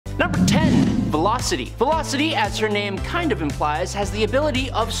Number 10. Velocity. Velocity, as her name kind of implies, has the ability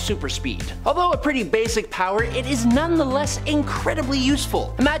of super speed. Although a pretty basic power, it is nonetheless incredibly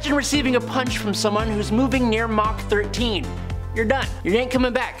useful. Imagine receiving a punch from someone who's moving near Mach 13. You're done. You ain't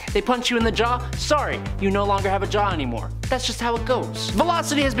coming back. They punch you in the jaw, sorry, you no longer have a jaw anymore. That's just how it goes.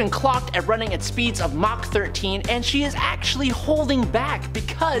 Velocity has been clocked at running at speeds of Mach 13, and she is actually holding back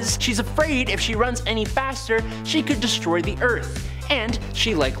because she's afraid if she runs any faster, she could destroy the Earth. And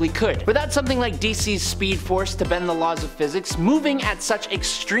she likely could. Without something like DC's Speed Force to bend the laws of physics, moving at such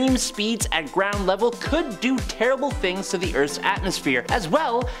extreme speeds at ground level could do terrible things to the Earth's atmosphere, as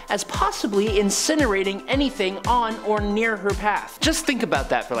well as possibly incinerating anything on or near her path. Just think about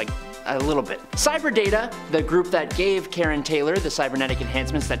that for like a little bit. Cyberdata, the group that gave Karen Taylor the cybernetic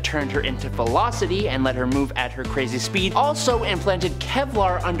enhancements that turned her into Velocity and let her move at her crazy speed, also implanted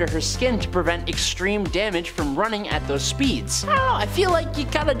Kevlar under her skin to prevent extreme damage from running at those speeds. I don't know, I feel like you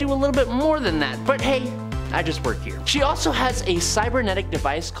gotta do a little bit more than that, but hey, I just work here. She also has a cybernetic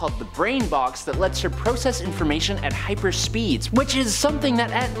device called the Brain Box that lets her process information at hyper speeds, which is something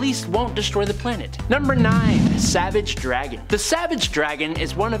that at least won't destroy the planet. Number 9. Savage Dragon. The Savage Dragon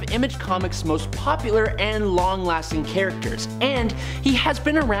is one of Image Comics' most popular and long-lasting characters, and he has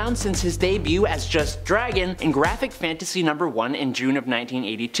been around since his debut as just Dragon in Graphic Fantasy #1 in June of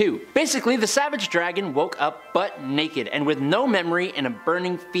 1982. Basically, the Savage Dragon woke up butt naked and with no memory in a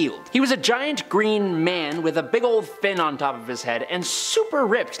burning field. He was a giant green man with a big old fin on top of his head and super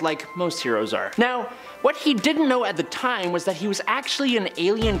ripped like most heroes are. Now, what he didn't know at the time was that he was actually an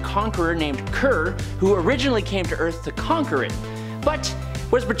alien conqueror named Kerr who originally came to Earth to conquer it, but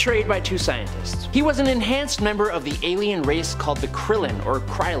was betrayed by two scientists. He was an enhanced member of the alien race called the Krillin, or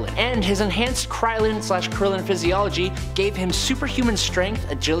Krylin, and his enhanced Krylin/Krillin physiology gave him superhuman strength,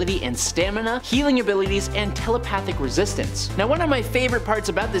 agility, and stamina, healing abilities, and telepathic resistance. Now, one of my favorite parts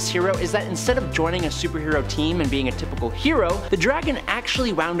about this hero is that instead of joining a superhero team and being a typical hero, the Dragon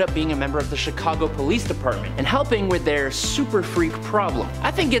actually wound up being a member of the Chicago Police Department and helping with their super freak problem.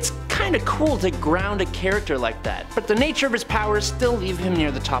 I think it's kinda cool to ground a character like that, but the nature of his powers still leave him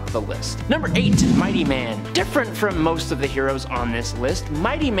near the top of the list. Number 8. Mighty Man. Different from most of the heroes on this list,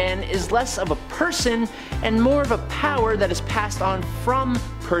 Mighty Man is less of a person and more of a power that is passed on from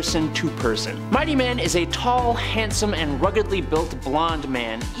person to person. Mighty Man is a tall, handsome, and ruggedly built blonde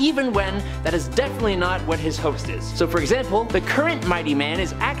man, even when that is definitely not what his host is. So for example, the current Mighty Man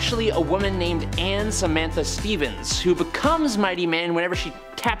is actually a woman named Anne Samantha Stevens, who becomes Mighty Man whenever she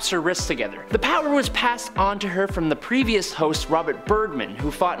taps her wrists together. The power was passed on to her from the previous host Robert Bergman, who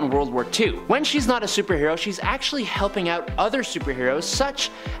fought in World War II. When she's not a superhero, she's actually helping out other superheroes,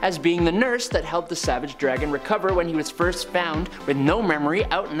 such as being the nurse that helped the Savage Dragon recover when he was first found with no memory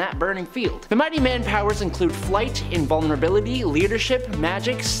out in that burning field. The Mighty Man powers include flight, invulnerability, leadership,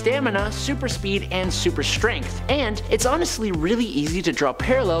 magic, stamina, super speed, and super strength. And it's honestly really easy to draw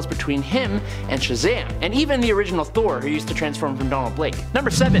parallels between him and Shazam, and even the original Thor, who used to transform from Donald Blake.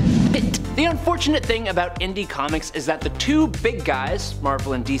 Number 7. Pit. The unfortunate thing about indie comics is that the two big guys,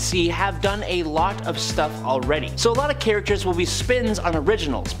 Marvel and DC, have done a lot of stuff already. So a lot of characters will be spins on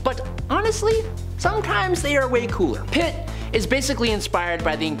originals, but honestly, sometimes they are way cooler. Pit is basically inspired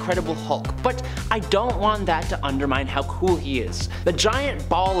by the Incredible Hulk, but I don't want that to undermine how cool he is. The giant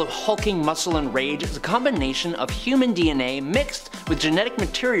ball of hulking muscle and rage is a combination of human DNA mixed with genetic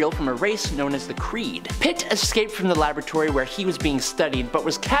material from a race known as the Creed. Pit escaped from the laboratory where he was being studied, but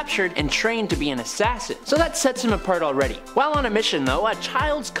was captured and trained to be an assassin, so that sets him apart already. While on a mission though, a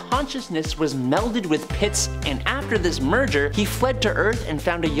child's consciousness was melded with Pit's, and after this merger, he fled to Earth and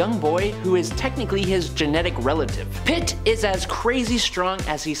found a young boy who is technically his genetic relative. Pit is as crazy strong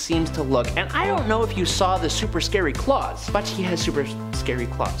as he seems to look, and I don't know if you saw the super scary claws, but he has super scary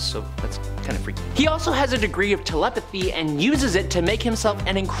claws, so that's kind of freaky. He also has a degree of telepathy and uses it to make himself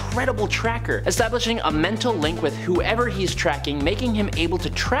an incredible tracker, establishing a mental link with whoever he's tracking, making him able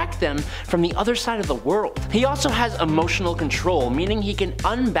to track them from the other side of the world. He also has emotional control, meaning he can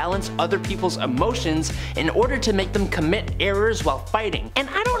unbalance other people's emotions in order to make them commit errors while fighting. And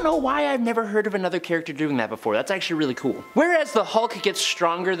I don't know why I've never heard of another character doing that before. That's actually really cool. Whereas the Hulk gets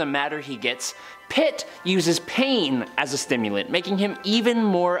stronger the madder he gets, Pit uses pain as a stimulant, making him even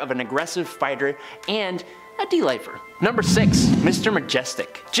more of an aggressive fighter and a D-lifer. Number 6. Mr.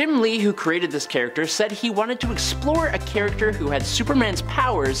 Majestic. Jim Lee, who created this character, said he wanted to explore a character who had Superman's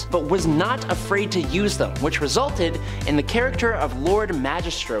powers but was not afraid to use them, which resulted in the character of Lord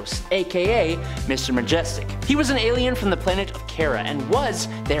Magistros, aka Mr. Majestic. He was an alien from the planet of Kara and was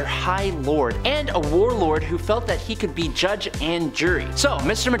their High Lord, and a warlord who felt that he could be judge and jury. So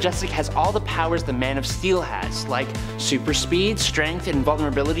Mr. Majestic has all the powers the Man of Steel has, like super speed, strength,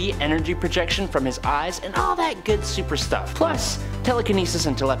 invulnerability, energy projection from his eyes, and all that good super stuff, plus telekinesis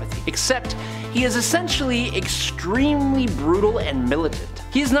and telepathy, except he is essentially extremely brutal and militant.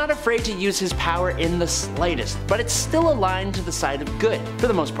 He is not afraid to use his power in the slightest, but it's still aligned to the side of good, for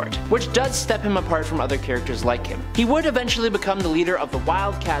the most part, which does step him apart from other characters like him. He would eventually become the leader of the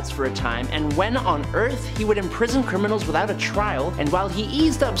Wildcats for a time, and when on Earth, he would imprison criminals without a trial, and while he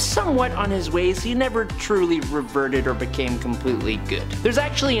eased up somewhat on his ways, he never truly reverted or became completely good. There's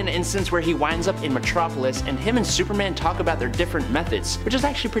actually an instance where he winds up in Metropolis, and him and Superman talk about their different methods, which is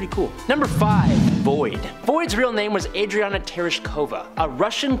actually pretty cool. Number 5. Void. Void's real name was Adriana Tereshkova, a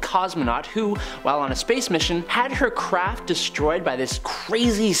Russian cosmonaut who, while on a space mission, had her craft destroyed by this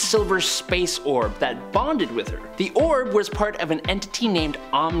crazy silver space orb that bonded with her. The orb was part of an entity named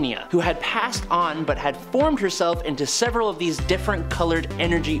Omnia, who had passed on but had formed herself into several of these different colored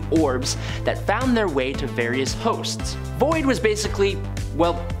energy orbs that found their way to various hosts. Void was basically,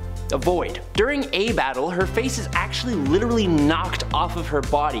 well, a void. During a battle, her face is actually literally knocked off of her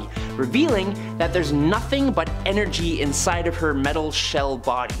body, revealing that there's nothing but energy inside of her metal shell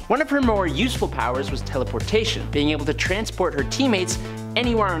body. One of her more useful powers was teleportation, being able to transport her teammates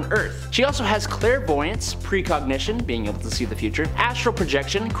anywhere on Earth. She also has clairvoyance, precognition, being able to see the future, astral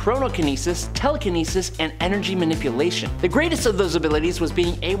projection, chronokinesis, telekinesis, and energy manipulation. The greatest of those abilities was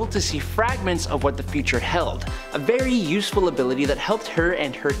being able to see fragments of what the future held, a very useful ability that helped her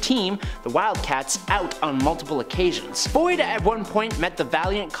and her team, the Wildcats, out on multiple occasions. Void at one point met the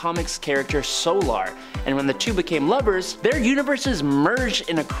Valiant Comics character Solar, and when the two became lovers, their universes merged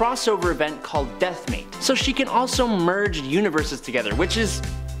in a crossover event called Deathmate. So she can also merge universes together, which is,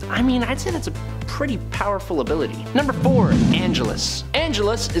 I mean, I'd say that's a pretty powerful ability. Number 4. Angelus.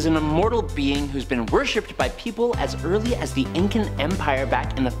 Angelus is an immortal being who's been worshipped by people as early as the Incan Empire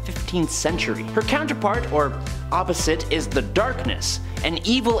back in the 15th century. Her counterpart, or opposite, is the Darkness, an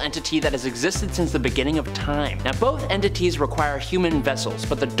evil entity that has existed since the beginning of time. Now, both entities require human vessels,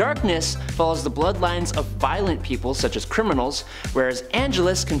 but the Darkness follows the bloodlines of violent people such as criminals, whereas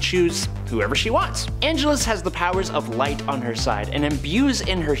Angelus can choose whoever she wants. Angelus has the powers of light on her side and imbues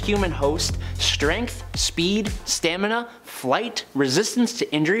in her human host strength, speed, stamina, flight, resistance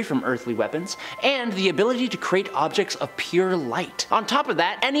to injury from earthly weapons, and the ability to create objects of pure light. On top of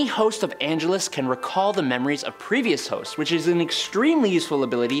that, any host of Angelus can recall the memories of previous hosts, which is an extremely useful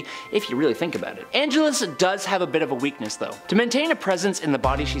ability if you really think about it. Angelus does have a bit of a weakness though. To maintain a presence in the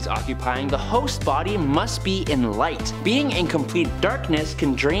body she's occupying, the host body must be in light. Being in complete darkness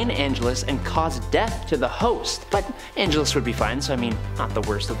can drain Angelus and cause death to the host, but Angelus would be fine, so I mean, not the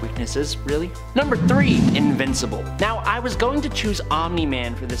worst of weaknesses, really. Number 3. Invincible. Now, I was going to choose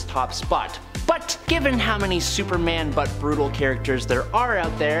Omni-Man for this top spot, but given how many Superman but brutal characters there are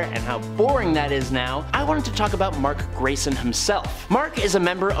out there and how boring that is now, I wanted to talk about Mark Grayson himself. Mark is a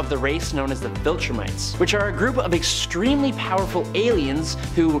member of the race known as the Viltrumites, which are a group of extremely powerful aliens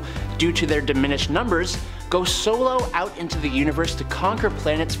who, due to their diminished numbers, go solo out into the universe to conquer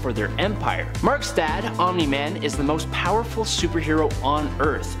planets for their empire. Mark's dad, Omni-Man, is the most powerful superhero on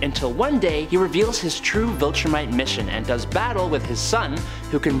Earth, until one day he reveals his true Viltrumite mission and does battle with his son,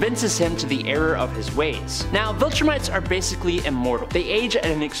 who convinces him to the error of his ways. Now, Viltrumites are basically immortal. They age at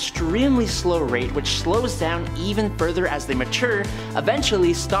an extremely slow rate, which slows down even further as they mature,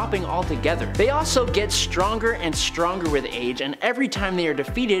 eventually stopping altogether. They also get stronger and stronger with age, and every time they are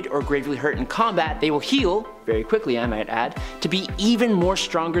defeated or gravely hurt in combat, they will heal, very quickly I might add, to be even more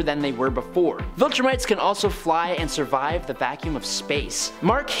stronger than they were before. Viltrumites can also fly and survive the vacuum of space.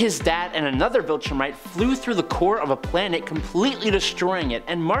 Mark, his dad, and another Viltrumite flew through the core of a planet, completely destroying it,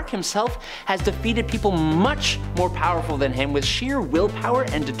 and Mark himself has defeated people much more powerful than him with sheer willpower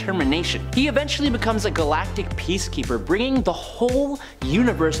and determination. He eventually becomes a galactic peacekeeper, bringing the whole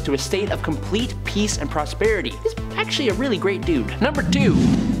universe to a state of complete peace and prosperity. He's actually a really great dude. Number 2.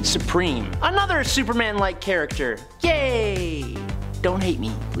 Supreme. Another Superman-like character. Yay! Don't hate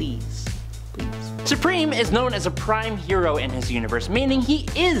me, please. Please. Supreme is known as a prime hero in his universe, meaning he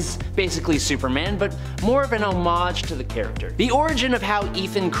is basically Superman, but more of an homage to the character. The origin of how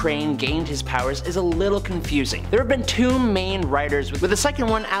Ethan Crane gained his powers is a little confusing. There have been two main writers, with the second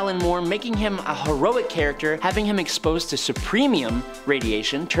one, Alan Moore, making him a heroic character, having him exposed to supremium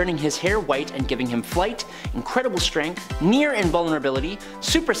radiation, turning his hair white and giving him flight, incredible strength, near invulnerability,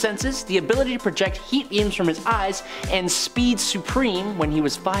 super senses, the ability to project heat beams from his eyes, and speed supreme when he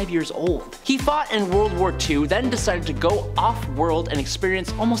was 5 years old. He fought in World War II, then decided to go off-world and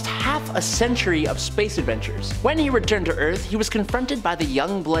experience almost half a century of space adventures. When he returned to Earth, he was confronted by the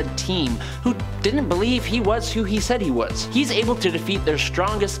Youngblood team, who didn't believe he was who he said he was. He's able to defeat their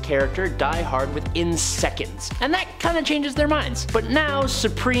strongest character, Die Hard, within seconds, and that kinda changes their minds. But now,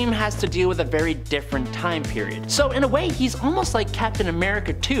 Supreme has to deal with a very different time period. So in a way, he's almost like Captain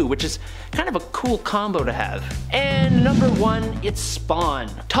America 2, which is kind of a cool combo to have. And number 1, it's Spawn.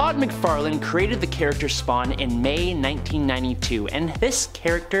 Todd McFarlane created the character Spawn in May 1992, and this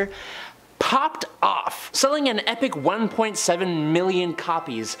character popped off, selling an epic 1.7 million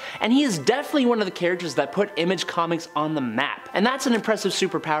copies, and he is definitely one of the characters that put Image Comics on the map, and that's an impressive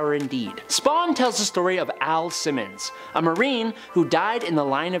superpower indeed. Spawn tells the story of Al Simmons, a Marine who died in the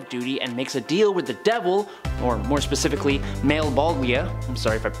line of duty and makes a deal with the devil, or more specifically Male Bolgia, I'm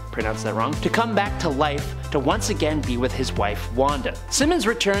sorry if I pronounced that wrong, to come back to life to once again be with his wife Wanda. Simmons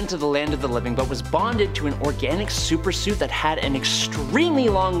returned to the land of the living but was bonded to an organic supersuit that had an extremely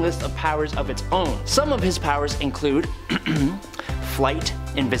long list of powers of its own. Some of his powers include flight,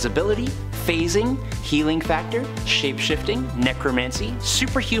 invisibility, phasing, healing factor, shapeshifting, necromancy,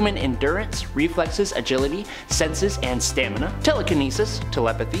 superhuman endurance, reflexes, agility, senses and stamina, telekinesis,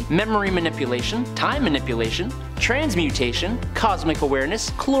 telepathy, memory manipulation, time manipulation, transmutation, cosmic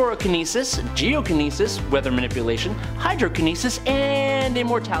awareness, chlorokinesis, geokinesis, weather manipulation, hydrokinesis, and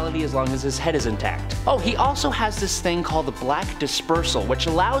immortality as long as his head is intact. Oh, he also has this thing called the Black Dispersal, which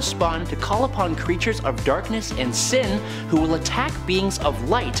allows Spawn to call upon creatures of darkness and sin who will attack beings of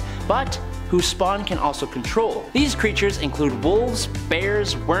light, but who Spawn can also control. These creatures include wolves,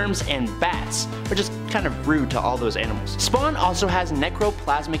 bears, worms, and bats, which is kind of rude to all those animals. Spawn also has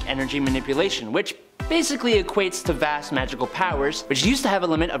necroplasmic energy manipulation, which basically equates to vast magical powers, which used to have a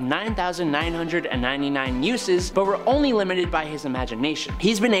limit of 9,999 uses, but were only limited by his imagination.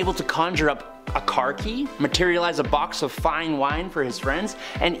 He's been able to conjure up a car key, materialize a box of fine wine for his friends,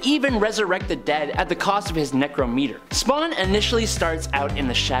 and even resurrect the dead at the cost of his necrometer. Spawn initially starts out in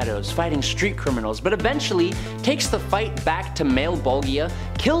the shadows, fighting street criminals, but eventually takes the fight back to Male Bolgia,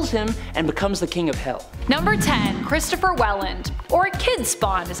 kills him, and becomes the king of hell. Number 10, Christopher Welland, or a Kid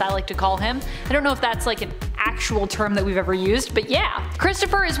Spawn as I like to call him. I don't know if that's like an actual term that we've ever used, but yeah.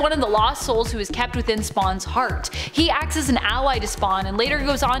 Christopher is one of the lost souls who is kept within Spawn's heart. He acts as an ally to Spawn and later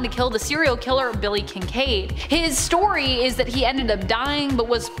goes on to kill the serial killer Billy Kincaid. His story is that he ended up dying but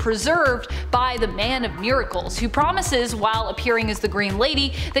was preserved by the Man of Miracles, who promises while appearing as the Green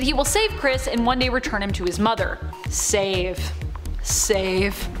Lady that he will save Chris and one day return him to his mother. Save.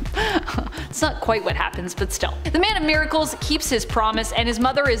 It's not quite what happens, but still. The Man of Miracles keeps his promise, and his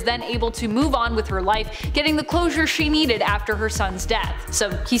mother is then able to move on with her life, getting the closure she needed after her son's death.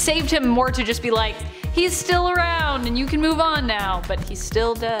 So he saved him more to just be like, he's still around and you can move on now, but he's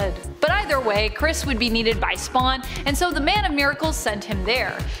still dead. But either way, Chris would be needed by Spawn, and so the Man of Miracles sent him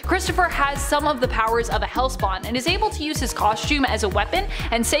there. Christopher has some of the powers of a Hellspawn and is able to use his costume as a weapon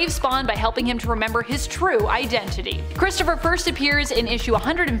and save Spawn by helping him to remember his true identity. Christopher first appears in issue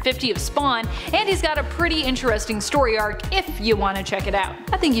 150 of Spawn, and he's got a pretty interesting story arc if you want to check it out.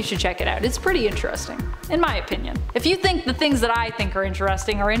 I think you should check it out, it's pretty interesting, in my opinion. If you think the things that I think are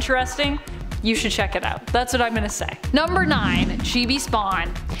interesting, you should check it out. That's what I'm gonna say. Number 9, Chibi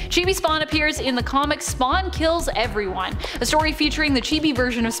Spawn. Chibi Spawn appears in the comic Spawn Kills Everyone, a story featuring the chibi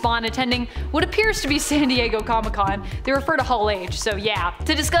version of Spawn attending what appears to be San Diego Comic-Con. They refer to Hall H, so yeah,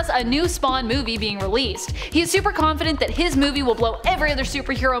 to discuss a new Spawn movie being released. He is super confident that his movie will blow every other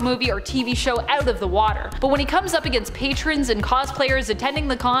superhero movie or TV show out of the water, but when he comes up against patrons and cosplayers attending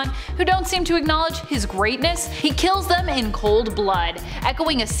the con who don't seem to acknowledge his greatness, he kills them in cold blood,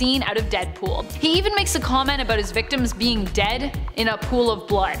 echoing a scene out of Deadpool. He even makes a comment about his victims being dead in a pool of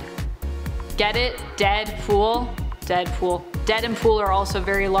blood. Get it? Dead pool? Deadpool. Dead and pool are also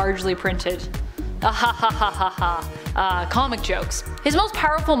very largely printed. Comic jokes. His most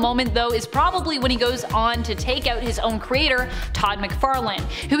powerful moment though is probably when he goes on to take out his own creator, Todd McFarlane,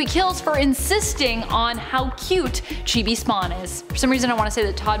 who he kills for insisting on how cute Chibi Spawn is. For some reason I want to say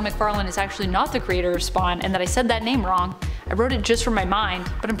that Todd McFarlane is actually not the creator of Spawn and that I said that name wrong. I wrote it just from my mind,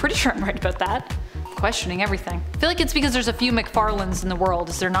 but I'm pretty sure I'm right about that. I'm questioning everything. I feel like it's because there's a few McFarlanes in the world,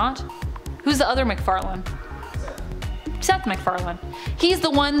 is there not? Who's the other MacFarlane? Seth MacFarlane. He's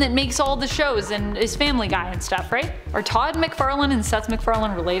the one that makes all the shows and is Family Guy and stuff, right? Are Todd MacFarlane and Seth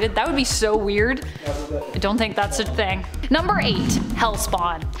MacFarlane related? That would be so weird. I don't think that's a thing. Number 8.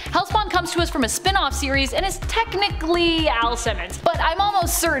 Hellspawn. Hellspawn comes to us from a spin-off series and is technically Al Simmons, but I'm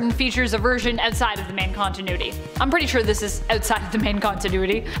almost certain features a version outside of the main continuity. I'm pretty sure this is outside of the main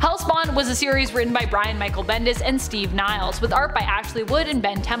continuity. Hellspawn was a series written by Brian Michael Bendis and Steve Niles, with art by Ashley Wood and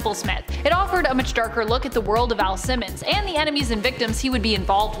Ben Templesmith. It offered a much darker look at the world of Al Simmons and the enemies and victims he would be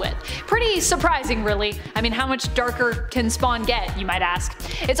involved with. Pretty surprising, really. I mean, how much darker can Spawn get, you might ask?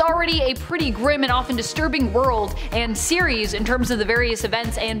 It's already a pretty grim and often disturbing world and series in terms of the various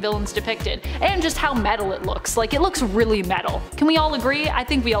events and villains depicted, and just how metal it looks. Like, it looks really metal. Can we all agree? I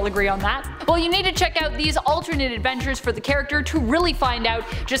think we all agree on that. Well, you need to check out these alternate adventures for the character to really find out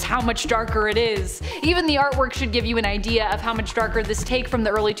just how much darker it is. Even the artwork should give you an idea of how much darker this take from the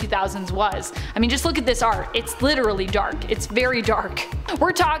early 2000s was. I mean, just look at this art. It's literally dark. It's very dark.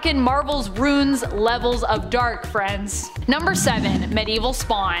 We're talking Marvel's Runes levels of dark, friends. Number 7. Medieval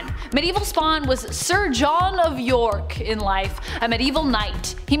Spawn. Medieval Spawn was Sir John of York in life, a medieval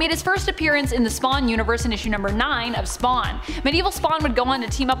knight. He made his first appearance in the Spawn universe in issue number 9 of Spawn. Medieval Spawn would go on to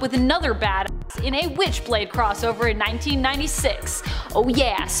team up with another badass in a Witchblade crossover in 1996. Oh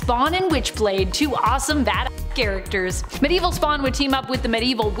yeah, Spawn and Witchblade, two awesome badass characters. Medieval Spawn would team up with the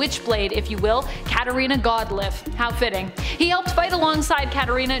medieval Witchblade, if you will, Katarina Godliff. How fitting. He helped fight alongside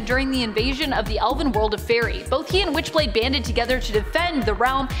Katarina during the invasion of the elven world of Fairy. Both he and Witchblade banded together to defend the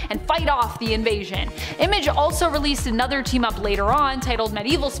realm and fight off the invasion. Image also released another team up later on titled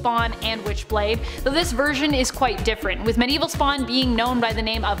Medieval Spawn and Witchblade, though this version is quite different, with Medieval Spawn being known by the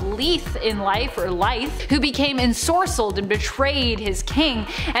name of Leith in life, or Lythe, who became ensorcelled and betrayed his king,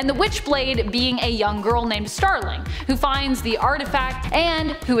 and the Witchblade being a young girl named Starling, who finds the artifact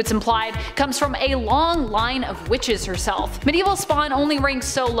and, who it's implied, comes from a long line of witches herself. Medieval Spawn only ranks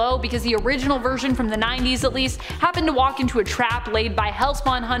so low because the original version from the 90s at least happened to walk into a trap laid by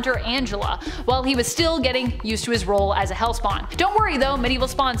Hellspawn hunter Angela, while he was still getting used to his role as a Hellspawn. Don't worry though, Medieval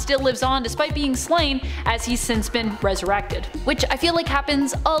Spawn still lives on despite being slain, as he's since been resurrected. Which I feel like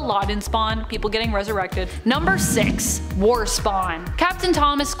happens a lot in Spawn, people getting resurrected. Number 6. War Spawn. Captain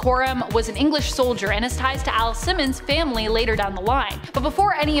Thomas Coram was an English soldier and has ties to Al Simmons' family later down the line, but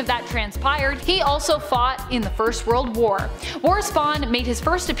before any of that transpired, he also fought in the First World War. War Spawn made his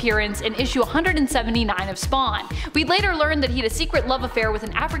first appearance in issue 179 of Spawn. We'd later learned that he had a secret love affair with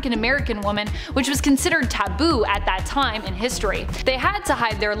an African American woman, which was considered taboo at that time in history. They had to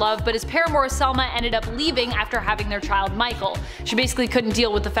hide their love, but his paramour Selma ended up leaving after having their child Michael. She basically couldn't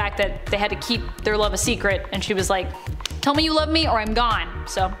deal with the fact that they had to keep their love a secret, and she was like, "Tell me you love me or I'm gone."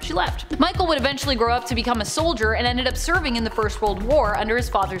 So she left. Michael would eventually grow up to become a soldier and ended up serving in the First World War under his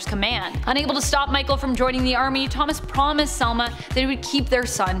father's command. Unable to stop Michael from joining the army, Thomas promised Selma that he would keep their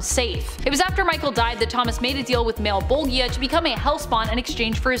son safe. It was after Michael died that Thomas made a deal with Male Bolgia to become a Hellspawn in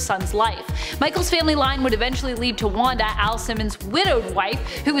exchange for his son's life. Michael's family line would eventually lead to Wanda, Al Simmons' widowed wife,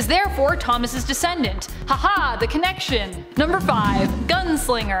 who was therefore Thomas's descendant. Haha, the connection! Number 5.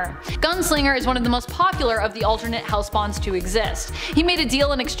 Gunslinger. Gunslinger is one of the most popular of the alternate Hellspawns to exist. He made a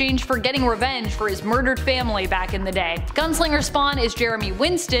deal in exchange for getting revenge for his murdered family back in the day. Gunslinger Spawn is Jeremy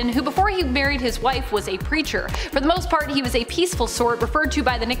Winston, who before he married his wife was a preacher. For the most part, he was a peaceful sort referred to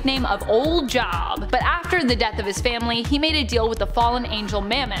by the nickname of Old Job. But after the death of his family, he made a deal with the fallen angel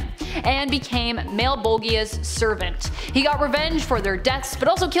Mammon and became Male Bolgia's servant. He got revenge for their deaths, but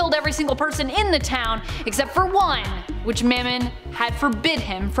also killed every single person in the town except for one, which Mammon had forbid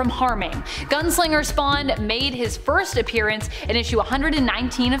him from harming. Gunslinger Spawn made his first appearance in issue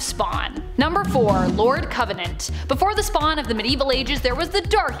 119 of Spawn. Number 4. Lord Covenant. Before the Spawn of the medieval ages, there was the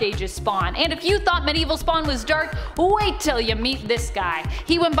Dark Ages Spawn, and if you thought medieval Spawn was dark, wait till you meet this guy.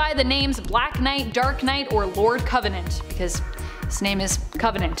 He went by the names Black Knight, Dark Knight, or Lord Covenant, because his name is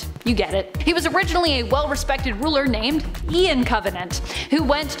Covenant. You get it. He was originally a well-respected ruler named Ian Covenant, who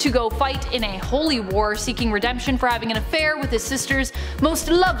went to go fight in a holy war seeking redemption for having an affair with his sister's most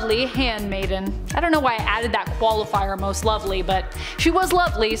lovely handmaiden. I don't know why I added that qualifier most lovely, but she was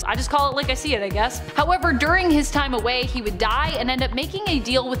lovely, so I just call it like I see it, I guess. However, during his time away, he would die and end up making a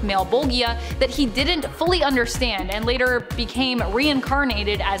deal with Male Bolgia that he didn't fully understand and later became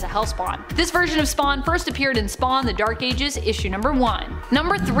reincarnated as a Hellspawn. This version of Spawn first appeared in Spawn: The Dark Ages, issue number number 1.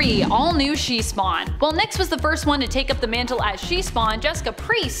 Number 3. All new She-Spawn. While Nyx was the first one to take up the mantle as She-Spawn, Jessica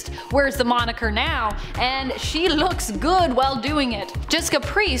Priest wears the moniker now, and she looks good while doing it. Jessica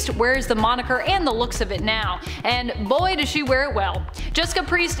Priest wears the moniker and the looks of it now, and boy does she wear it well. Jessica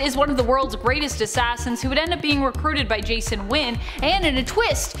Priest is one of the world's greatest assassins who would end up being recruited by Jason Wynn, and in a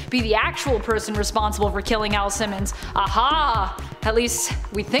twist, be the actual person responsible for killing Al Simmons. Aha! At least,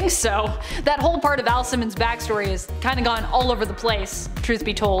 we think so. That whole part of Al Simmons' backstory has kinda gone all over the place, truth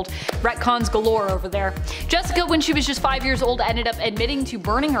be told. Retcons galore over there. Jessica, when she was just 5 years old, ended up admitting to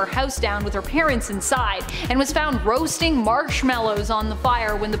burning her house down with her parents inside, and was found roasting marshmallows on the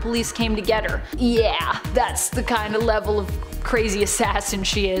fire when the police came to get her. Yeah, that's the kind of level of crazy assassin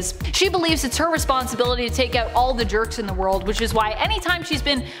she is. She believes it's her responsibility to take out all the jerks in the world, which is why anytime she's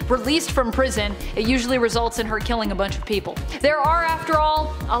been released from prison, it usually results in her killing a bunch of people. There are, after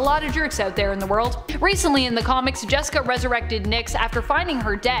all, a lot of jerks out there in the world. Recently in the comics, Jessica resurrected Nyx after finding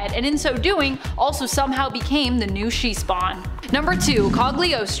her dead, and in so doing, also somehow became the new She-Spawn. Number 2.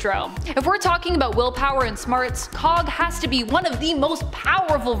 Cogliostro. If we're talking about willpower and smarts, Cog has to be one of the most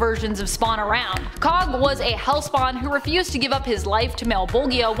powerful versions of Spawn around. Cog was a Hellspawn who refused to give up his life to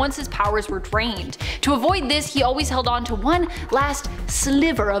Malbolgia once his powers were drained. To avoid this, he always held on to one last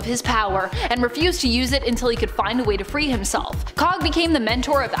sliver of his power, and refused to use it until he could find a way to free himself. Cog became the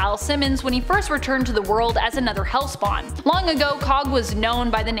mentor of Al Simmons when he first returned to the world as another Hellspawn. Long ago, Cog was known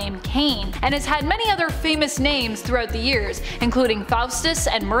by the name Cain, and has had many other famous names throughout the years, including Faustus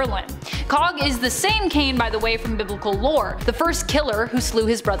and Merlin. Cog is the same Cain, by the way, from biblical lore, the first killer who slew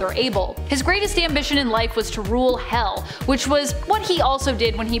his brother Abel. His greatest ambition in life was to rule Hell, which was what he also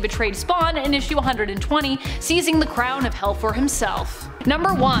did when he betrayed Spawn in issue 120, seizing the crown of Hell for himself.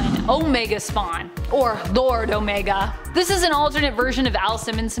 Number 1. Omega Spawn, or Lord Omega. This is an alternate version of Al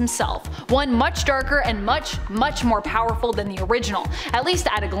Simmons himself, one much darker and much more powerful than the original, at least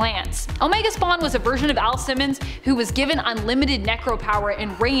at a glance. Omega Spawn was a version of Al Simmons who was given unlimited necro power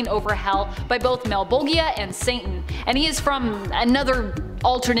and reign over Hell by both Malbolgia and Satan, and he is from another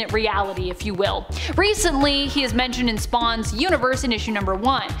alternate reality, if you will. Recently, he is mentioned in Spawn's universe in issue number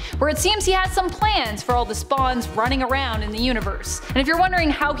 1, where it seems he has some plans for all the Spawns running around in the universe. And if you're wondering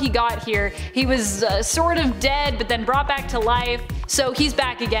how he got here, he was sort of dead but then brought back to life, so he's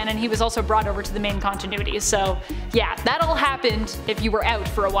back again, and he was also brought over to the main continuity. So yeah, that all happened if you were out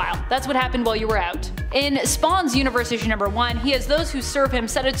for a while. That's what happened while you were out. In Spawn's universe issue number 1, he has those who serve him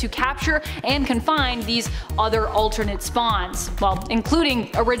set out to capture and confine these other alternate Spawns, well, including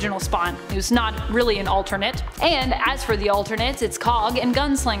original Spawn, who's not really an alternate. And as for the alternates, it's Cog and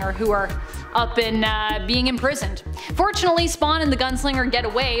Gunslinger who are up and being imprisoned. Fortunately, Spawn and the Gunslinger get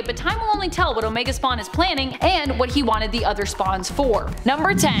away, but time will only tell what Omega Spawn is planning and what he wanted the other Spawns for.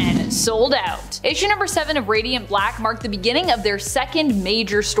 Number 10. Sold Out. Issue number 7 of Radiant Black marked the beginning of their second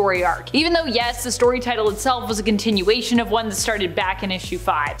major story arc. Even though yes, the story title itself was a continuation of one that started back in issue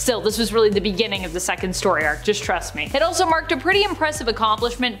 5. Still, this was really the beginning of the second story arc, just trust me. It also marked a pretty impressive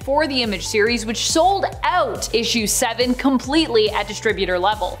accomplishment for the Image series, which sold out issue 7 completely at distributor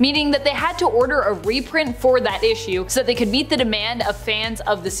level, meaning that they had to order a reprint for that issue so that they could meet the demand of fans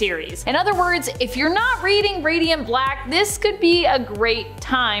of the series. In other words, if you're not reading Radiant Black, this could be a great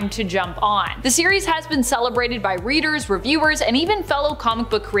time to jump on. The series has been celebrated by readers, reviewers, and even fellow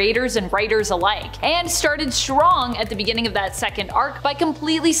comic book creators and writers alike, and started strong at the beginning of that second arc by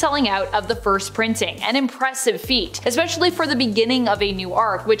completely selling out of the first printing, an impressive feat, especially for the beginning of a new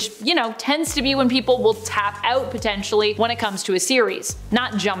arc, which, you know, tends to be when people will tap out potentially when it comes to a series,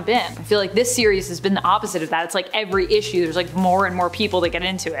 not jump in. I feel like this series has been the opposite of that. It's like every issue there's like more and more people that get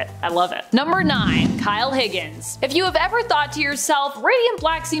into it. I love it. Number 9. Kyle Higgins. If you have ever thought to yourself, Radiant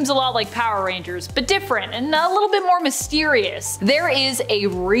Black seems a lot like Power Rangers, but different and a little bit more mysterious, there is a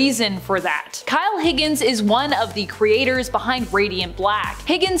reason for that. Kyle Higgins is one of the creators behind Radiant Black.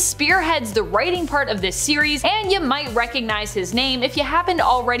 Higgins spearheads the writing part of this series, and you might recognize his name if you happen to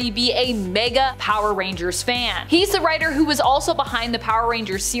already be a mega Power Rangers fan. He's the writer who was also behind the Power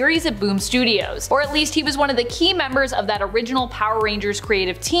Rangers series at Boom Studios, or at least he was one of the key members of that original Power Rangers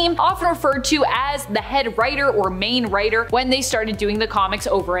creative team, often referred to as the head writer or main writer when they started doing the comics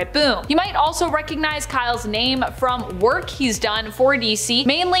over at Boom. You might also recognize Kyle's name from work he's done for DC,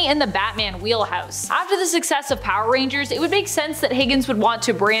 mainly in the Batman wheelhouse. After the success of Power Rangers, it would make sense that Higgins would want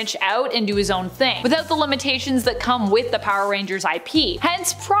to branch out and do his own thing, without the limitations that come with the Power Rangers IP.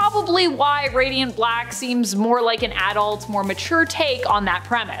 Hence probably why Radiant Black seems more like an adult, more mature take on that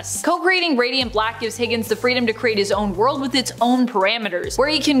premise. Co-creating Radiant Black gives Higgins the freedom to create his own world with its own parameters, where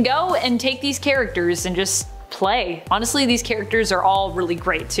he can go and take these characters and just play. Honestly, these characters are all really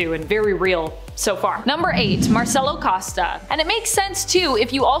great too and very real so far. Number 8. Marcelo Costa. And it makes sense too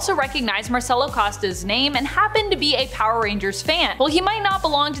if you also recognize Marcelo Costa's name and happen to be a Power Rangers fan. While he might not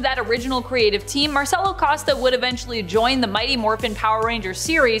belong to that original creative team, Marcelo Costa would eventually join the Mighty Morphin Power Rangers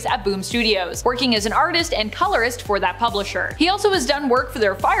series at Boom Studios, working as an artist and colorist for that publisher. He also has done work for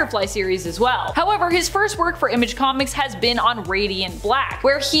their Firefly series as well. However, his first work for Image Comics has been on Radiant Black,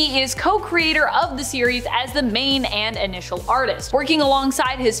 where he is co-creator of the series as the main and initial artist, working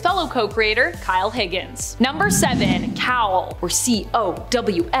alongside his fellow co-creator, Kyle Higgins. Number 7. Cowl, or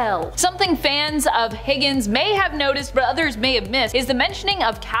C-O-W-L. Something fans of Higgins may have noticed but others may have missed is the mentioning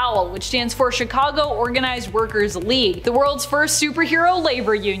of COWL, which stands for Chicago Organized Workers League, the world's first superhero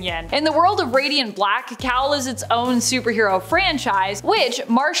labor union. In the world of Radiant Black, COWL is its own superhero franchise, which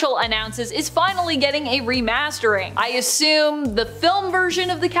Marshall announces is finally getting a remastering. I assume the film version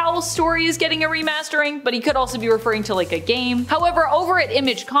of the COWL story is getting a remastering, but he could also be referring to like a game. However, over at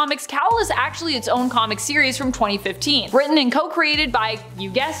Image Comics, COWL is actually its own comic series from 2015, written and co-created by, you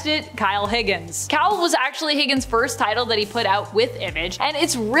guessed it, Kyle Higgins. COWL was actually Higgins' first title that he put out with Image, and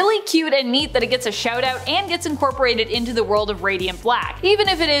it's really cute and neat that it gets a shout out and gets incorporated into the world of Radiant Black, even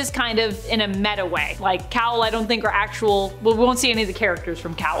if it is kind of in a meta way. Like COWL I don't think are actual, well, we won't see any of the characters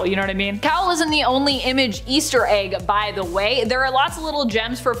from COWL, you know what I mean? COWL isn't the only Image Easter egg, by the way. There are lots of little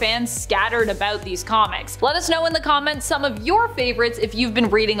gems for fans scattered about these comics. Let us know in the comments some of your favorites if you've been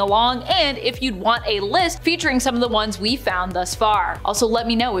reading along, and if you'd want a list featuring some of the ones we found thus far. Also, let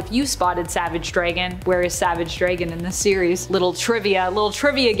me know if you spotted Savage Dragon. Where is Savage Dragon in this series? Little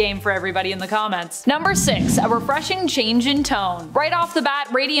trivia game for everybody in the comments. Number 6. A refreshing change in tone. Right off the bat,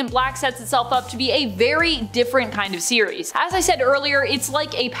 Radiant Black sets itself up to be a very different kind of series. As I said earlier, it's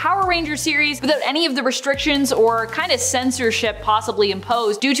like a Power Ranger series without any of the restrictions or kind of censorship possibly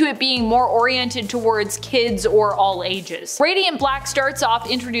imposed due to it being more oriented towards kids or all ages. Radiant Black starts off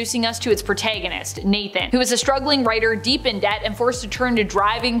introducing us to its protagonist, Nathan, who is a struggling writer deep in debt and forced to turn to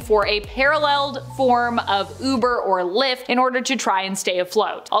driving for a paralleled form of Uber or Lyft in order to try and stay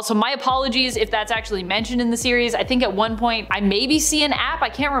afloat. Also, my apologies if that's actually mentioned in the series. I think at one point I maybe see an app, I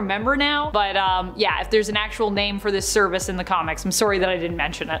can't remember now, but yeah, if there's an actual name for this service in the comics, I'm sorry that I didn't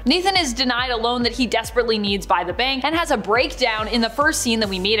mention it. Nathan is denied a loan that he desperately needs by the bank and has a breakdown in the first scene that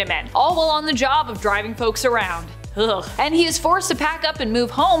we meet him in, all while on the job of driving folks around. Ugh. And he is forced to pack up and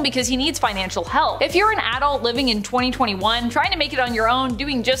move home because he needs financial help. If you're an adult living in 2021, trying to make it on your own,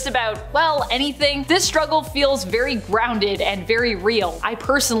 doing just about, well, anything, this struggle feels very grounded and very real. I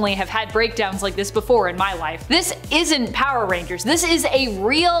personally have had breakdowns like this before in my life. This isn't Power Rangers. This is a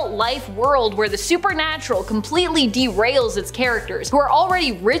real life world where the supernatural completely derails its characters, who are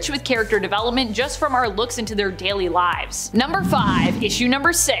already rich with character development just from our looks into their daily lives. Number 5. Issue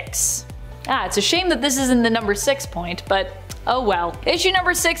number 6. It's a shame that this isn't the number 6 point, but oh well. Issue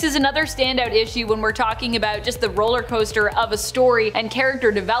number 6 is another standout issue when we're talking about just the roller coaster of a story and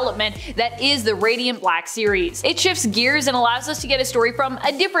character development that is the Radiant Black series. It shifts gears and allows us to get a story from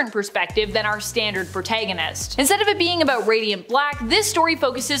a different perspective than our standard protagonist. Instead of it being about Radiant Black, this story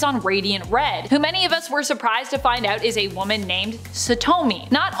focuses on Radiant Red, who many of us were surprised to find out is a woman named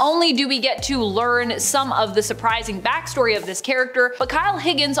Satomi. Not only do we get to learn some of the surprising backstory of this character, but Kyle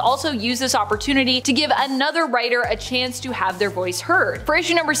Higgins also used this opportunity to give another writer a chance to have their voice heard. For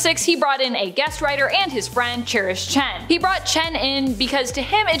issue number 6, he brought in a guest writer and his friend Cherish Chen. He brought Chen in because to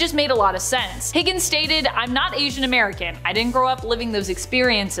him it just made a lot of sense. Higgins stated, "I'm not Asian American, I didn't grow up living those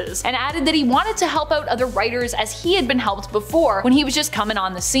experiences," and added that he wanted to help out other writers as he had been helped before when he was just coming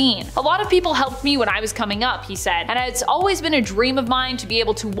on the scene. "A lot of people helped me when I was coming up," he said, "and it's always been a dream of mine to be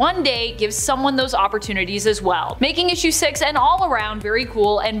able to one day give someone those opportunities as well," making issue 6 an all around very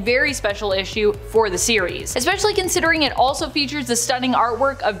cool and very special issue for the series, especially considering it also features the stunning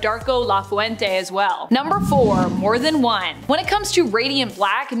artwork of Darko Lafuente as well. Number 4. More Than One. When it comes to Radiant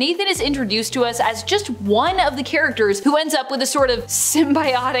Black, Nathan is introduced to us as just one of the characters who ends up with a sort of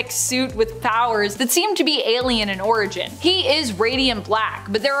symbiotic suit with powers that seem to be alien in origin. He is Radiant Black,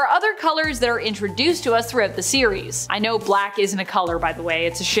 but there are other colors that are introduced to us throughout the series. I know black isn't a color, by the way,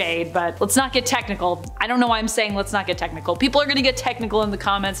 it's a shade, but let's not get technical. I don't know why I'm saying let's not get technical. People are gonna get technical in the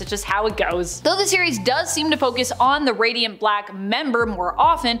comments, it's just how it goes. Though the series does seem to focus on the Radiant Black member more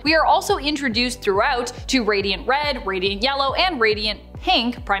often, we are also introduced throughout to Radiant Red, Radiant Yellow, and Radiant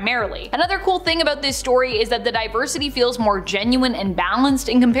pink primarily. Another cool thing about this story is that the diversity feels more genuine and balanced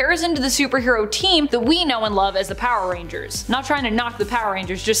in comparison to the superhero team that we know and love as the Power Rangers. Not trying to knock the Power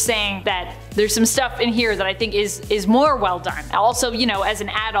Rangers, just saying that there's some stuff in here that I think is more well done. Also, you know, as an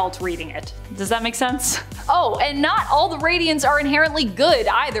adult reading it. Does that make sense? Oh, and not all the Radiants are inherently good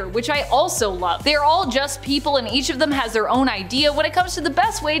either, which I also love. They're all just people and each of them has their own idea when it comes to the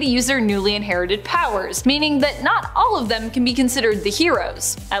best way to use their newly inherited powers, meaning that not all of them can be considered the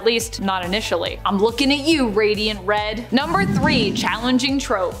heroes. At least, not initially. I'm looking at you, Radiant Red. Number 3. Challenging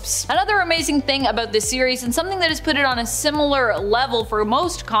tropes. Another amazing thing about this series, and something that has put it on a similar level for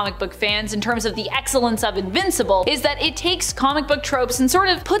most comic book fans in terms of the excellence of Invincible, is that it takes comic book tropes and sort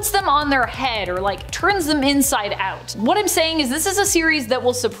of puts them on their head, or like turns them inside out. What I'm saying is this is a series that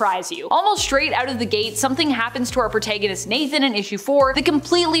will surprise you. Almost straight out of the gate, something happens to our protagonist Nathan in issue 4 that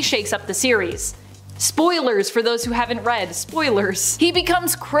completely shakes up the series. Spoilers for those who haven't read. Spoilers. He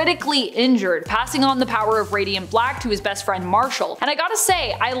becomes critically injured, passing on the power of Radiant Black to his best friend Marshall. And I gotta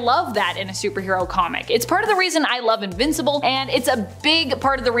say, I love that in a superhero comic. It's part of the reason I love Invincible, and it's a big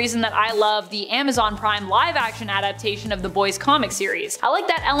part of the reason that I love the Amazon Prime live-action adaptation of the Boys comic series. I like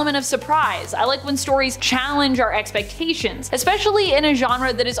that element of surprise. I like when stories challenge our expectations, especially in a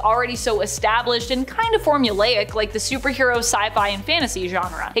genre that is already so established and kind of formulaic like the superhero, sci-fi, and fantasy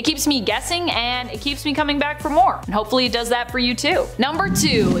genre. It keeps me guessing, and it keeps me coming back for more, and hopefully it does that for you too. Number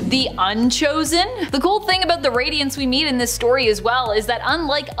 2. The Unchosen. The cool thing about the Radiants we meet in this story as well is that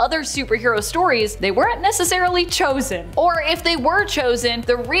unlike other superhero stories, they weren't necessarily chosen. Or if they were chosen,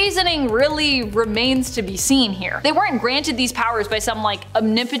 the reasoning really remains to be seen here. They weren't granted these powers by some like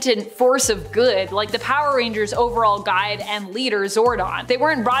omnipotent force of good like the Power Rangers' overall guide and leader Zordon. They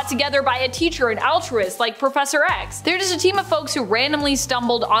weren't brought together by a teacher and altruist like Professor X. They're just a team of folks who randomly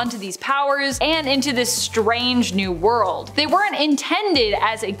stumbled onto these powers and into this strange new world. They weren't intended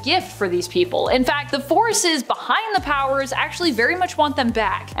as a gift for these people. In fact, the forces behind the powers actually very much want them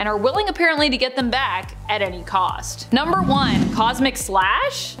back, and are willing apparently to get them back at any cost. Number 1. Cosmic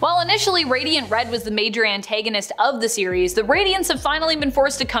Slash? While initially Radiant Red was the major antagonist of the series, the Radiants have finally been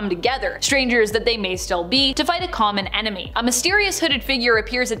forced to come together, strangers that they may still be, to fight a common enemy. A mysterious hooded figure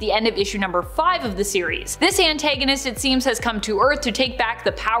appears at the end of issue number 5 of the series. This antagonist, it seems, has come to Earth to take back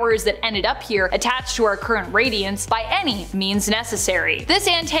the powers that ended up here attached to our current Radiants by any means necessary. This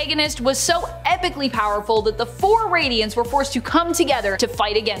antagonist was so epically powerful that the 4 Radiants were forced to come together to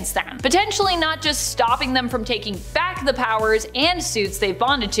fight against them, potentially not just stopping them from taking back the powers and suits they've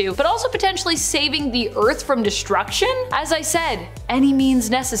bonded to, but also potentially saving the Earth from destruction? As I said, any means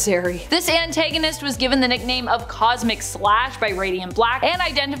necessary. This antagonist was given the nickname of Cosmic Slash by Radiant Black and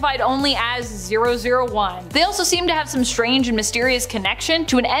identified only as 001. They also seem to have some strange and mysterious connection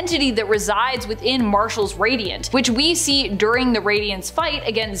to an entity that resides within Marshall's Radiant, which we see during the Radiant's fight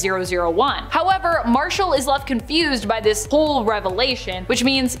against 001. However, Marshall is left confused by this whole revelation, which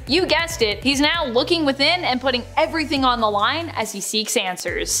means, you guessed it, he's now looking within and putting everything on the line as he seeks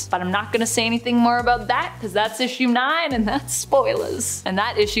answers. But I'm not gonna say anything more about that, because that's issue 9 and that's spoilers. And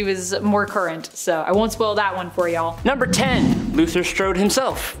that issue is more current, so I won't spoil that one for y'all. Number 10. Luther Strode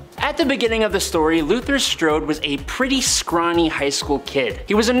himself. At the beginning of the story, Luther Strode was a pretty scrawny high school kid.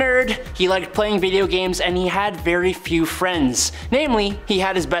 He was a nerd, he liked playing video games, and he had very few friends. Namely, he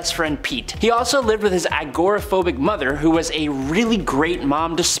had his best friend Pete. He also lived with his agoraphobic mother, who was a really great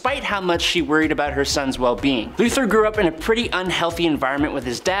mom despite how much she worried about her son's well-being. Luther grew up in a pretty unhealthy environment, with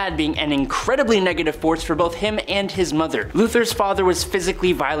his dad being an incredibly negative force for both him and his mother. Luther's father was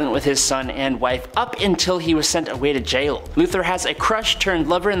physically violent with his son and wife up until he was sent away to jail. Luther has a crush turned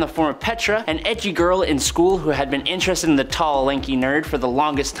lover in the form of Petra, an edgy girl in school who had been interested in the tall, lanky nerd for the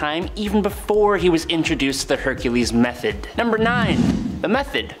longest time, even before he was introduced to the Hercules method. Number 9. The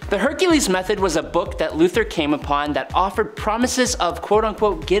Method. The Hercules Method was a book that Luther came upon that offered promises of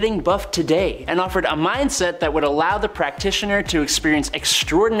quote-unquote getting buff today, and offered a mindset that would allow the practitioner to experience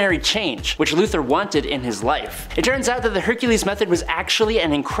extraordinary change, which Luther wanted in his life. It turns out that the Hercules Method was actually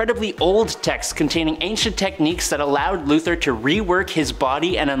an incredibly old text containing ancient techniques that allowed Luther to rework his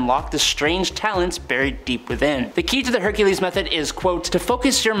body and unlock the strange talents buried deep within. The key to the Hercules Method is, quote, to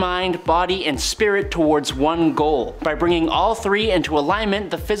focus your mind, body, and spirit towards one goal. By bringing all 3 into alignment,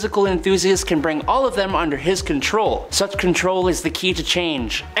 the physical enthusiast can bring all of them under his control. Such control is the key to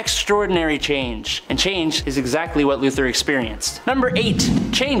change. Extraordinary change. And change is exactly what Luther experienced. Number 8.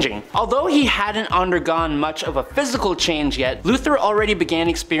 Changing. Although he hadn't undergone much of a physical change yet, Luther already began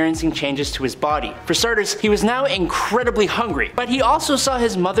experiencing changes to his body. For starters, he was now incredibly hungry, but he also saw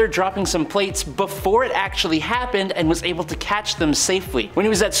his mother dropping some plates before it actually happened and was able to catch them safely. When he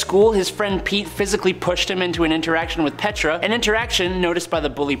was at school, his friend Pete physically pushed him into an interaction with Petra, an interaction unnoticed by the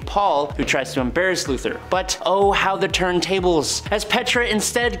bully Paul, who tries to embarrass Luther. But oh, how the turntables, as Petra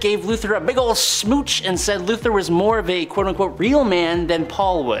instead gave Luther a big ol' smooch and said Luther was more of a quote-unquote real man than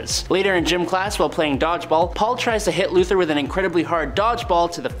Paul was. Later in gym class, while playing dodgeball, Paul tries to hit Luther with an incredibly hard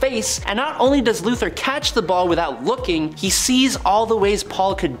dodgeball to the face, and not only does Luther catch the ball without looking, he sees all the ways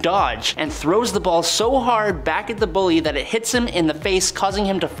Paul could dodge, and throws the ball so hard back at the bully that it hits him in the face, causing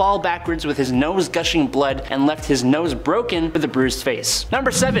him to fall backwards with his nose gushing blood and left his nose broken with a bruised face. Number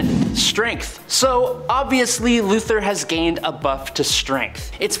 7. Strength. So obviously Luther has gained a buff to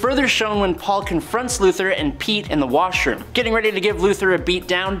strength. It's further shown when Paul confronts Luther and Pete in the washroom. Getting ready to give Luther a beat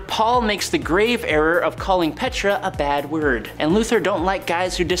down, Paul makes the grave error of calling Petra a bad word. And Luther don't like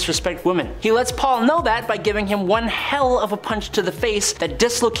guys who disrespect women. He lets Paul know that by giving him one hell of a punch to the face that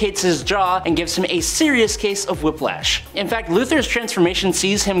dislocates his jaw and gives him a serious case of whiplash. In fact, Luther's transformation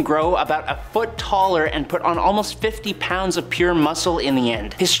sees him grow about a foot taller and put on almost 50 pounds of pure muscle in the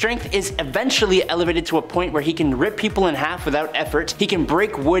end. His strength is eventually elevated to a point where he can rip people in half without effort, he can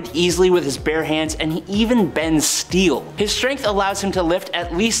break wood easily with his bare hands, and he even bends steel. His strength allows him to lift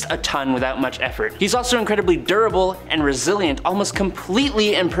at least a ton without much effort. He's also incredibly durable and resilient, almost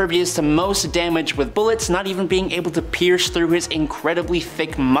completely impervious to most damage, with bullets not even being able to pierce through his incredibly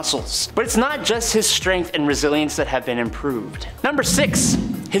thick muscles. But it's not just his strength and resilience that have been improved. Number 6.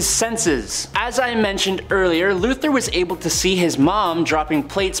 His senses. As I mentioned earlier, Luther was able to see his mom dropping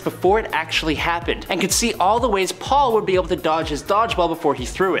plates before it actually happened, and could see all the ways Paul would be able to dodge his dodgeball before he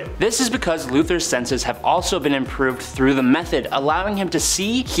threw it. This is because Luther's senses have also been improved through the method, allowing him to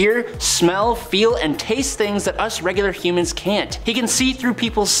see, hear, smell, feel, and taste things that us regular humans can't. He can see through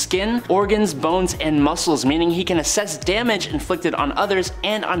people's skin, organs, bones, and muscles, meaning he can assess damage inflicted on others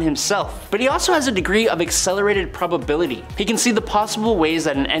and on himself. But he also has a degree of accelerated probability. He can see the possible ways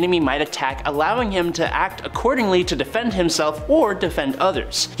that an enemy might attack, allowing him to act accordingly to defend himself or defend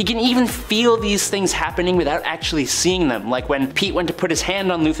others. He can even feel these things happening without actually seeing them, like when Pete went to put his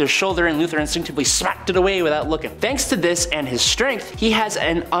hand on Luther's shoulder and Luther instinctively smacked it away without looking. Thanks to this and his strength, he has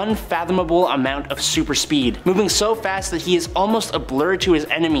an unfathomable amount of super speed, moving so fast that he is almost a blur to his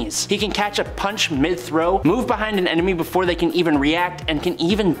enemies. He can catch a punch mid-throw, move behind an enemy before they can even react, and can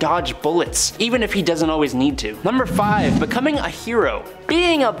even dodge bullets, even if he doesn't always need to. Number 5. Becoming a hero.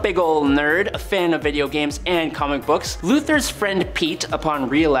 Being a big ol' nerd, a fan of video games and comic books, Luther's friend Pete, upon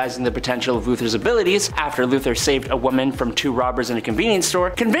realizing the potential of Luther's abilities after Luther saved a woman from 2 robbers in a convenience store,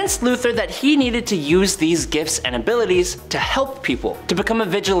 convinced Luther that he needed to use these gifts and abilities to help people, to become a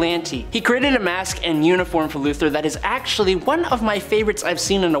vigilante. He created a mask and uniform for Luther that is actually one of my favorites I've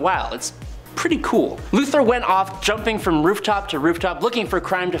seen in a while. It's pretty cool. Luther went off jumping from rooftop to rooftop looking for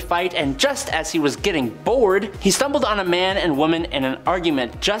crime to fight, and just as he was getting bored, he stumbled on a man and woman in an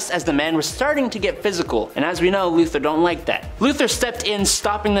argument just as the man was starting to get physical, and as we know, Luther don't like that. Luther stepped in,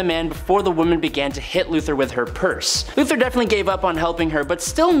 stopping the man before the woman began to hit Luther with her purse. Luther definitely gave up on helping her, but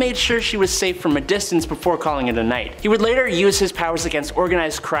still made sure she was safe from a distance before calling it a night. He would later use his powers against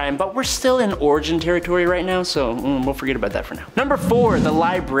organized crime, but we're still in origin territory right now, so we'll forget about that for now. Number 4, the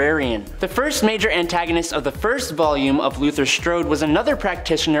librarian. The first major antagonist of the first volume of Luther Strode was another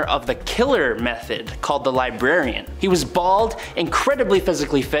practitioner of the killer method called the librarian. He was bald, incredibly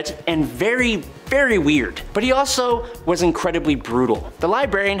physically fit, and very weird. But he also was incredibly brutal. The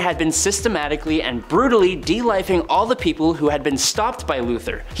librarian had been systematically and brutally de-lifing all the people who had been stopped by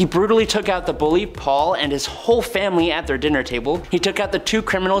Luther. He brutally took out the bully, Paul, and his whole family at their dinner table. He took out the 2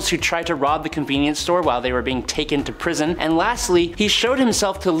 criminals who tried to rob the convenience store while they were being taken to prison. And lastly, he showed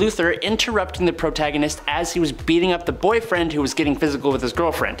himself to Luther, interrupting the protagonist as he was beating up the boyfriend who was getting physical with his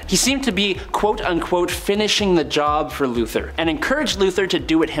girlfriend. He seemed to be quote-unquote finishing the job for Luther, and encouraged Luther to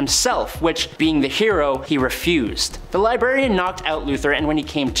do it himself, which, being the hero, he refused. The librarian knocked out Luther, and when he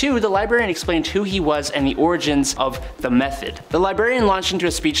came to, the librarian explained who he was and the origins of the method. The librarian launched into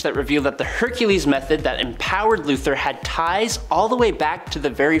a speech that revealed that the Hercules method that empowered Luther had ties all the way back to the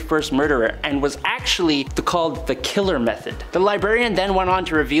very first murderer, and was actually called the killer method. The librarian then went on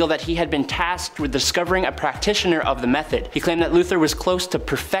to reveal that he had been tasked with discovering a practitioner of the method. He claimed that Luther was close to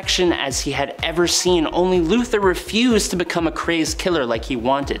perfection as he had ever seen, only Luther refused to become a crazed killer like he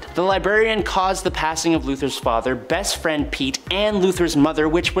wanted. The librarian caused the passing of Luther's father, best friend Pete, and Luther's mother,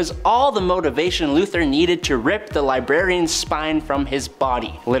 which was all the motivation Luther needed to rip the librarian's spine from his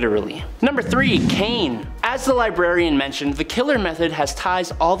body, literally. Number 3, Cain. As the librarian mentioned, the killer method has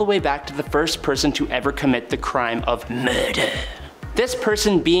ties all the way back to the first person to ever commit the crime of murder. This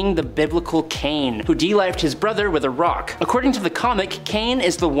person being the biblical Cain, who de-lifed his brother with a rock. According to the comic, Cain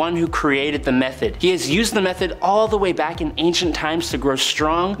is the one who created the method. He has used the method all the way back in ancient times to grow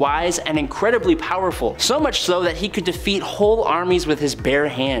strong, wise, and incredibly powerful, so much so that he could defeat whole armies with his bare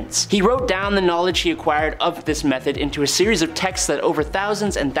hands. He wrote down the knowledge he acquired of this method into a series of texts that over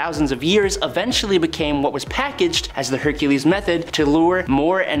thousands and thousands of years eventually became what was packaged as the Hercules method to lure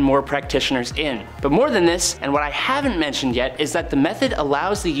more and more practitioners in. But more than this, and what I haven't mentioned yet, is that the method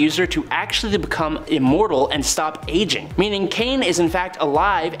allows the user to actually become immortal and stop aging, meaning Cain is in fact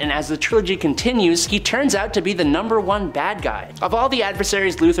alive, and as the trilogy continues, he turns out to be the #1 bad guy. Of all the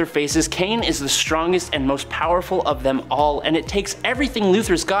adversaries Luthor faces, Cain is the strongest and most powerful of them all, and it takes everything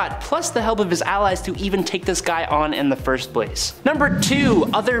Luthor's got, plus the help of his allies, to even take this guy on in the first place. Number 2.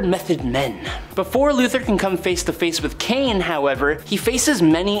 Other method men. Before Luthor can come face to face with Cain, however, he faces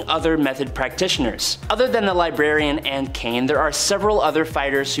many other method practitioners. Other than the librarian and Cain, there are several other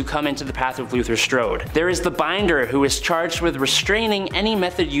fighters who come into the path of Luthor Strode. There is the Binder, who is charged with restraining any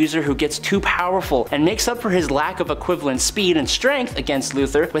method user who gets too powerful, and makes up for his lack of equivalent speed and strength against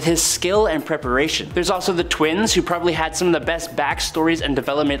Luthor with his skill and preparation. There's also the Twins, who probably had some of the best backstories and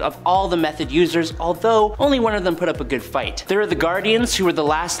development of all the method users, although only one of them put up a good fight. There are the Guardians, who were the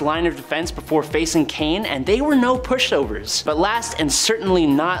last line of defense before facing Cain, and they were no pushovers. But last and certainly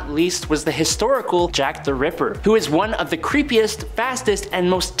not least was the historical Jack the Ripper, who is one of the creepiest, fastest, and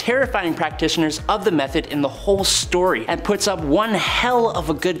most terrifying practitioners of the method in the whole story, and puts up one hell of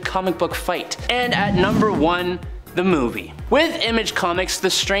a good comic book fight. And at number 1, the movie. With Image Comics, the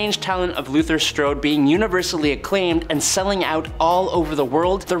strange talent of Luthor Strode being universally acclaimed and selling out all over the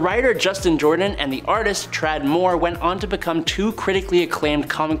world, the writer Justin Jordan and the artist Tradd Moore went on to become 2 critically acclaimed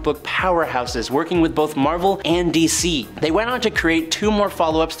comic book powerhouses, working with both Marvel and DC. They went on to create 2 more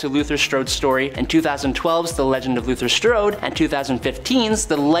follow-ups to Luthor Strode's story in 2012's The Legend of Luthor Strode and 2015's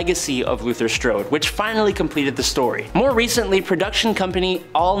The Legacy of Luthor Strode, which finally completed the story. More recently, production company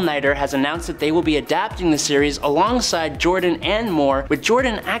All Nighter has announced that they will be adapting the series alongside Jordan and Moore, with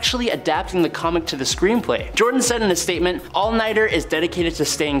Jordan actually adapting the comic to the screenplay. Jordan said in a statement, "All Nighter is dedicated to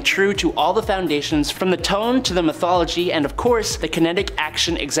staying true to all the foundations, from the tone to the mythology, and of course, the kinetic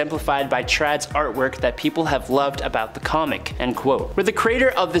action exemplified by Tradd's artwork that people have loved about the comic." End quote. With the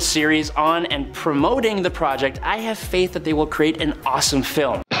creator of the series on and promoting the project, I have faith that they will create an awesome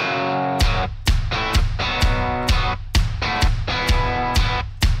film.